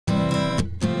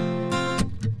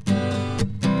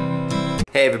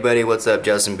Hey everybody, what's up?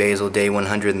 Justin Basl, day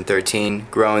 113,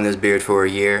 growing this beard for a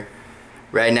year.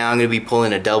 Right now I'm going to be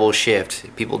pulling a double shift.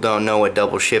 If people don't know what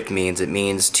double shift means, it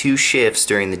means 2 shifts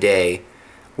during the day,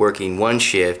 working 1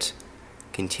 shift,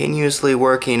 continuously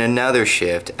working another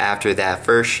shift after that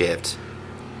first shift.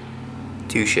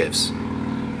 2 shifts.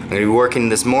 I'm going to be working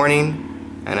this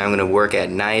morning, and I'm going to work at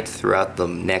night throughout the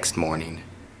next morning.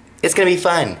 It's going to be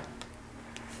fun.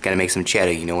 Gotta make some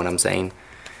cheddar, you know what I'm saying?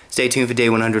 Stay tuned for day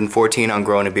 114 on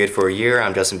Growing a Beard for a Year.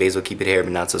 I'm Justin Basl, keep it hair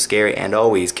but not so scary, and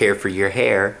always care for your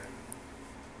hair.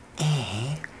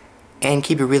 And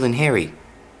keep it real and hairy.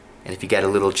 And if you got a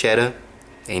little cheddar,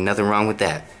 ain't nothing wrong with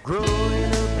that. Growing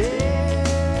a beard,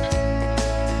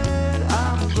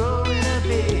 I'm growing a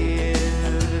beard,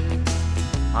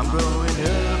 I'm growing